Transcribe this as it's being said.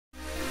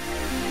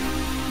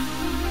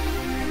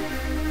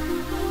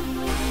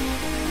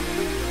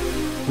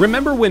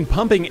Remember when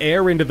pumping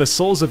air into the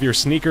soles of your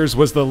sneakers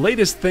was the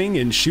latest thing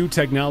in shoe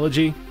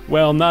technology?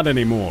 Well, not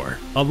anymore.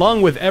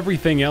 Along with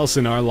everything else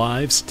in our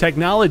lives,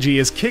 technology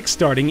is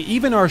kickstarting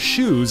even our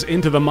shoes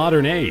into the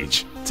modern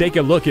age. Take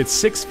a look at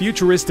 6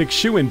 futuristic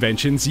shoe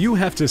inventions you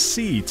have to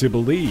see to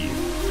believe.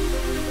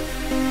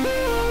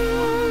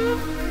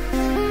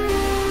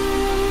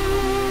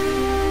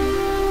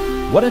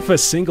 What if a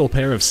single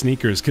pair of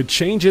sneakers could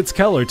change its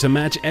color to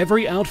match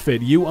every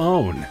outfit you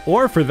own?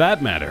 Or for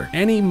that matter,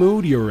 any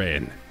mood you're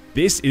in?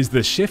 This is the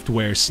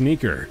Shiftwear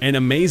sneaker, an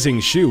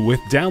amazing shoe with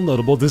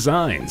downloadable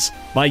designs.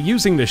 By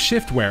using the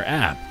Shiftwear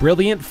app,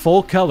 brilliant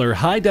full-color,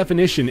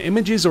 high-definition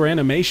images or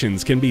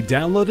animations can be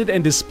downloaded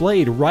and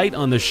displayed right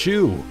on the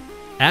shoe.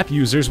 App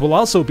users will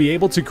also be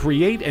able to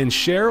create and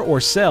share or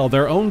sell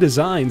their own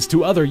designs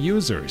to other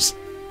users.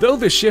 Though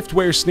the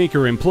Shiftwear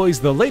sneaker employs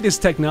the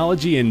latest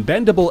technology in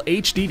bendable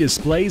HD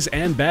displays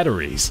and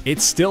batteries,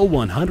 it's still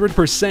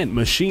 100%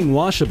 machine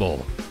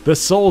washable. The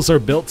soles are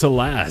built to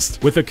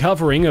last, with a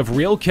covering of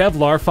real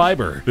Kevlar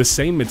fiber, the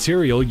same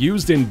material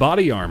used in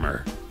body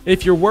armor.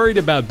 If you're worried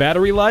about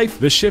battery life,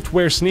 the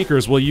Shiftwear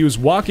sneakers will use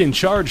walk-in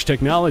charge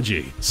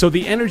technology, so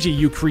the energy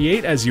you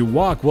create as you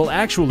walk will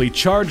actually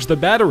charge the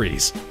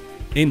batteries.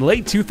 In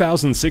late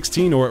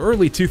 2016 or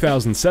early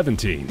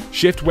 2017,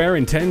 Shiftwear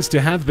intends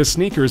to have the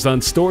sneakers on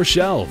store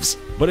shelves.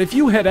 But if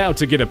you head out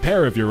to get a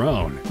pair of your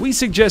own, we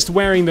suggest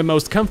wearing the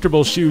most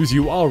comfortable shoes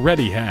you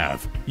already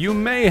have. You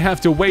may have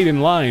to wait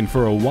in line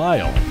for a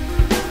while.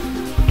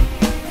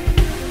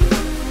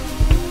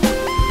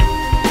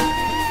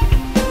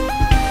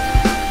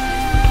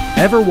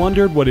 Ever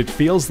wondered what it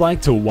feels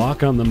like to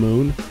walk on the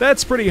moon?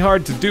 That's pretty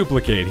hard to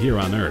duplicate here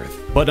on Earth.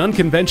 But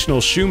unconventional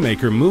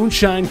shoemaker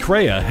Moonshine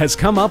Crea has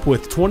come up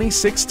with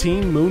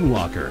 2016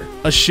 Moonwalker,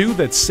 a shoe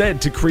that's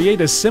said to create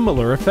a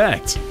similar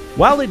effect.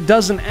 While it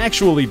doesn't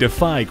actually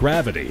defy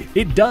gravity,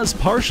 it does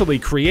partially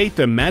create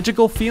the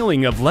magical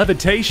feeling of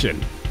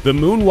levitation. The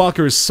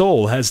Moonwalker's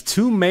sole has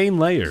 2 main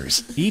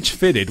layers, each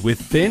fitted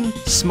with thin,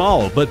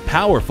 small, but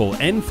powerful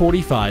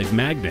N45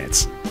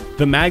 magnets.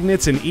 The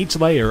magnets in each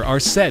layer are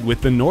set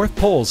with the north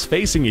poles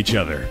facing each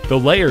other. The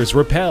layers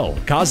repel,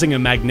 causing a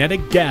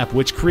magnetic gap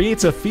which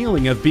creates a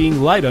feeling of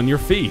being light on your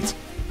feet.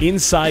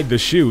 Inside the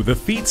shoe, the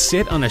feet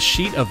sit on a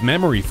sheet of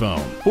memory foam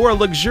for a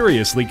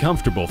luxuriously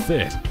comfortable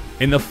fit.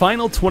 In the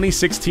final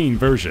 2016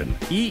 version,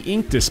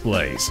 e-ink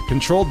displays,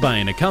 controlled by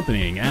an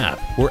accompanying app,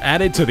 were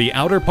added to the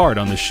outer part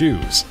on the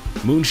shoes.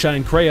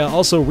 Moonshine Crea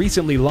also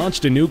recently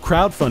launched a new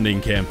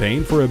crowdfunding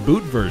campaign for a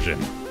boot version.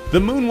 The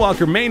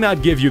Moonwalker may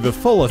not give you the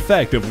full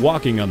effect of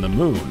walking on the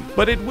moon,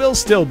 but it will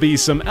still be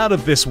some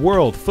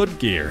out-of-this-world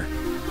footgear.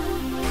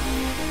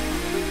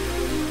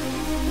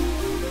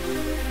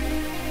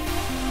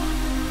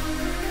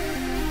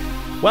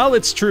 While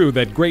it's true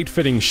that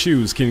great-fitting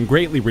shoes can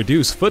greatly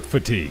reduce foot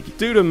fatigue,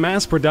 due to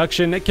mass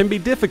production it can be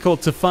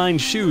difficult to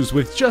find shoes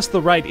with just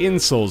the right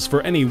insoles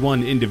for any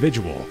one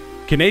individual.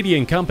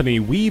 Canadian company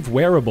Weave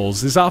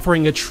Wearables is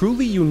offering a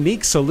truly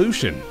unique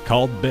solution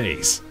called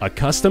Base, a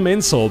custom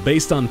insole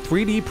based on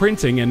 3D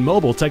printing and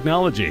mobile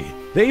technology.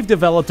 They've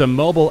developed a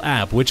mobile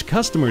app which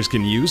customers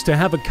can use to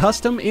have a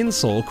custom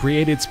insole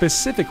created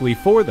specifically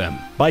for them.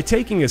 By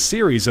taking a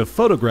series of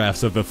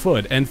photographs of the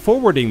foot and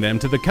forwarding them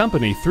to the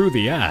company through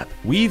the app,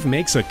 Weave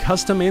makes a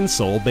custom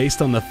insole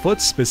based on the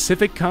foot's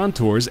specific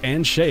contours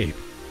and shape.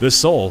 The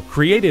sole,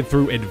 created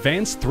through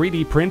advanced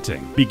 3D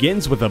printing,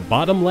 begins with a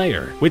bottom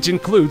layer, which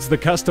includes the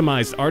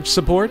customized arch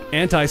support,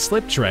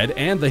 anti-slip tread,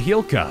 and the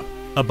heel cup.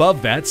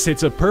 Above that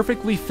sits a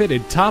perfectly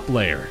fitted top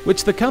layer,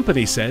 which the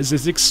company says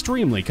is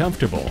extremely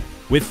comfortable.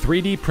 With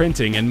 3D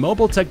printing and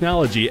mobile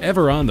technology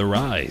ever on the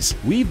rise,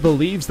 Weave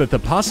believes that the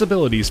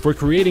possibilities for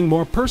creating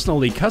more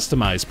personally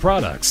customized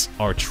products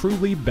are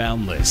truly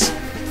boundless.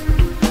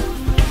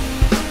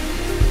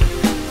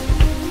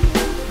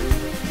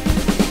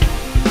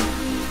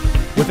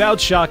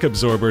 Without shock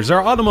absorbers,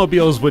 our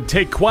automobiles would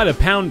take quite a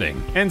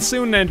pounding and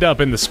soon end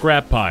up in the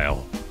scrap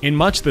pile. In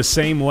much the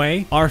same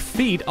way, our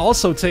feet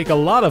also take a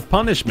lot of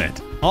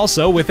punishment.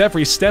 Also, with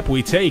every step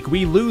we take,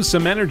 we lose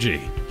some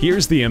energy.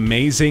 Here's the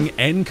amazing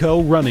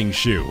Enco running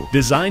shoe,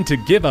 designed to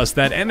give us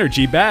that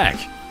energy back.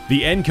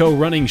 The Enco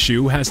running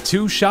shoe has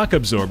 2 shock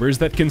absorbers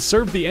that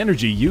conserve the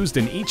energy used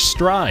in each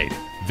stride.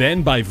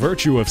 Then, by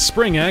virtue of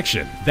spring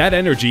action, that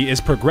energy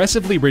is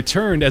progressively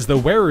returned as the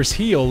wearer's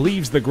heel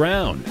leaves the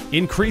ground,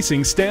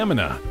 increasing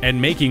stamina and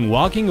making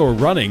walking or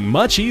running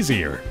much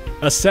easier.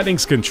 A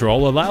settings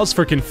control allows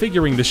for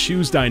configuring the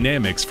shoe's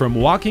dynamics from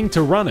walking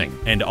to running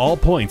and all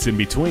points in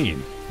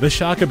between. The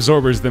shock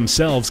absorbers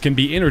themselves can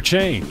be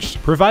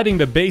interchanged, providing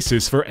the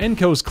basis for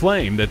Enco's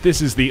claim that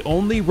this is the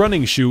only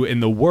running shoe in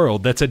the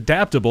world that's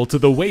adaptable to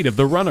the weight of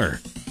the runner.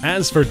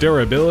 As for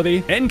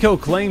durability, Enco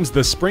claims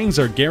the springs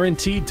are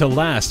guaranteed to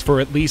last for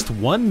at least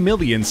 1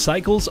 million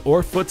cycles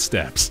or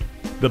footsteps.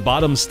 The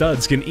bottom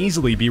studs can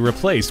easily be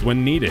replaced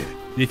when needed.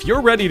 If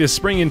you're ready to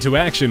spring into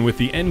action with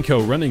the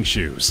Enco running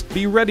shoes,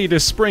 be ready to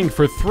spring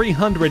for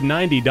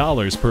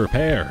 $390 per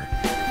pair.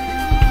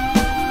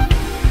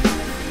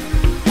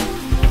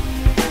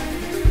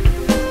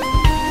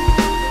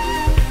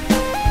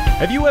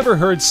 Have you ever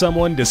heard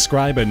someone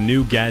describe a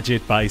new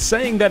gadget by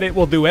saying that it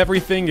will do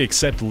everything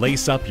except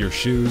lace up your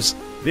shoes?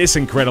 This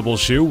incredible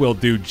shoe will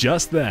do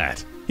just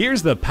that.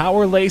 Here's the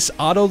Power Lace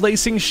Auto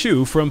Lacing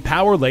Shoe from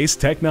Power Lace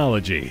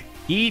Technology.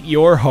 Eat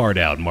your heart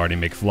out, Marty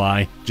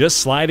McFly. Just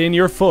slide in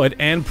your foot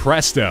and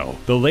presto,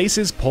 the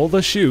laces pull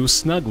the shoe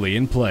snugly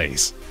in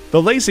place.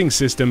 The lacing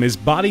system is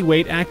body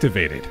weight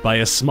activated by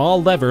a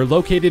small lever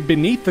located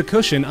beneath the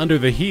cushion under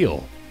the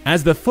heel.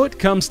 As the foot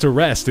comes to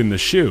rest in the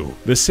shoe,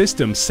 the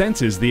system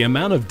senses the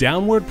amount of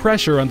downward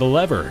pressure on the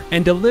lever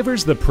and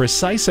delivers the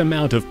precise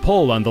amount of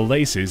pull on the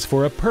laces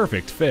for a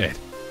perfect fit.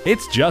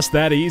 It's just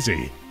that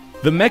easy.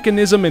 The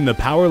mechanism in the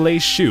Power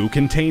Lace shoe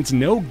contains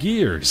no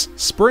gears,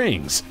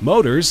 springs,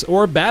 motors,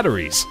 or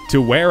batteries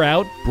to wear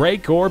out,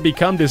 break, or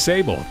become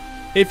disabled.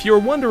 If you're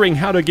wondering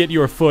how to get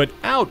your foot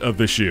out of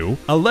the shoe,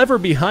 a lever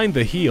behind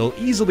the heel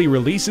easily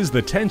releases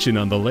the tension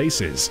on the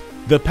laces.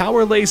 The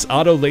Power Lace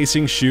Auto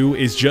Lacing Shoe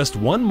is just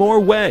one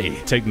more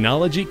way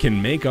technology can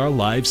make our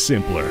lives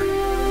simpler.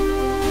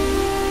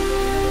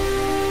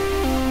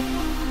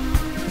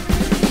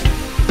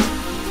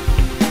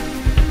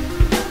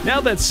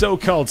 Now that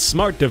so-called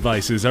smart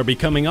devices are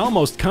becoming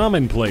almost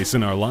commonplace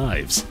in our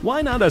lives,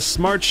 why not a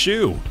smart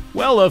shoe?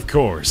 Well, of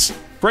course.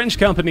 French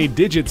company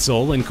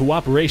Digitsol, in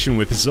cooperation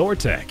with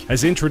Zortec,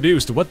 has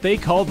introduced what they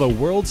call the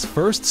world's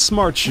first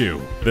smart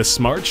shoe, the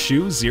Smart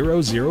Shoe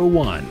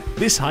 001.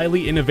 This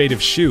highly innovative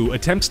shoe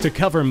attempts to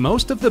cover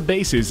most of the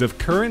bases of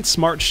current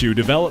smart shoe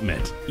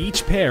development.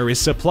 Each pair is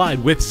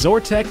supplied with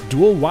Zortec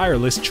dual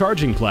wireless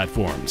charging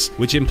platforms,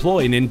 which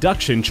employ an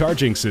induction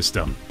charging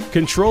system.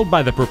 Controlled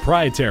by the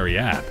proprietary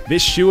app,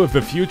 this shoe of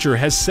the future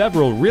has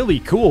several really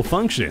cool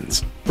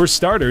functions. For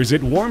starters,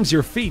 it warms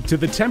your feet to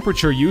the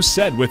temperature you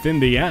set within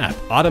the app,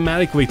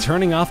 automatically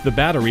turning off the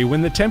battery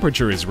when the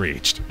temperature is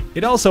reached.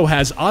 It also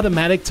has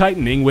automatic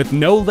tightening with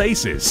no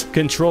laces,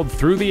 controlled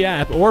through the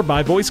app or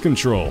by voice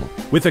control.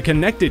 With a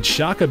connected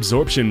shock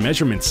absorption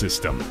measurement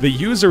system, the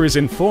user is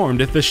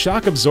informed if the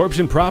shock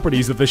absorption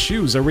properties of the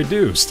shoes are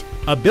reduced.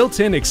 A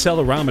built-in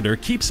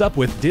accelerometer keeps up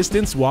with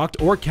distance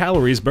walked or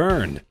calories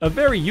burned, a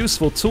very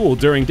useful tool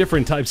during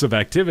different types of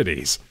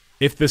activities.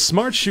 If the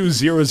Smart Shoe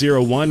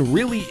 001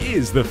 really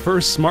is the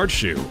first smart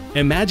shoe,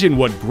 imagine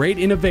what great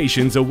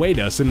innovations await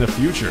us in the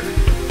future.